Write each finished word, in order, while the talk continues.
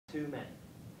Two men,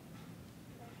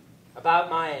 about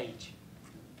my age.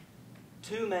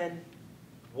 Two men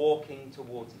walking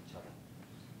towards each other.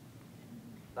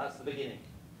 That's the beginning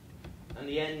and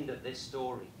the end of this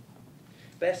story.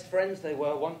 Best friends they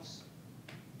were once.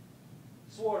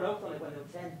 Swore an oath on it when they were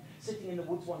 10, sitting in the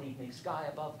woods one evening, sky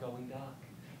above going dark.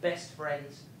 Best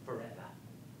friends forever.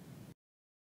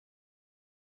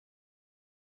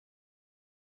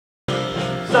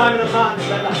 Simon and Martin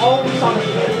spent the whole summer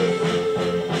together.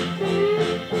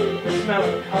 The smell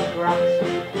of cut grass.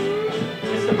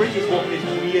 Mr. Bridges walking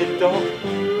his weird dog.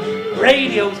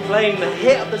 Radio's playing the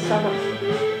hit of the summer.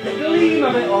 The gleam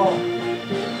of it all.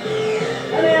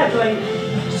 An airplane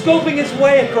scoping its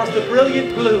way across the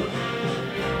brilliant blue.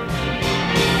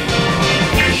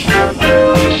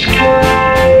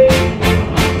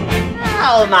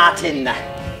 Now, Martin,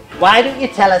 why don't you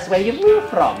tell us where you moved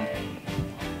from?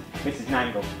 Mrs.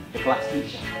 Nangle, the class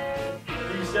teacher.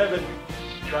 P7,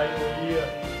 right over here.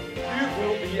 You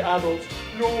will be adults.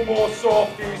 No more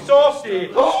softy, saucy.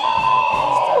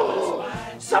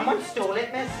 Someone stole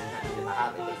it, miss.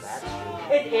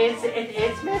 It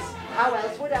is, miss. How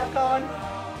else would it have gone?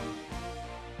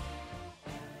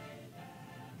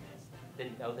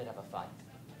 Didn't know they'd have a fight.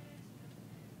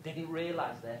 Didn't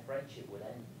realise their friendship would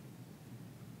end.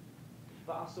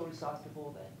 But our story starts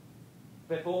before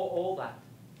then. Before all that.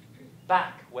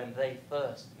 Back when they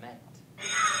first met.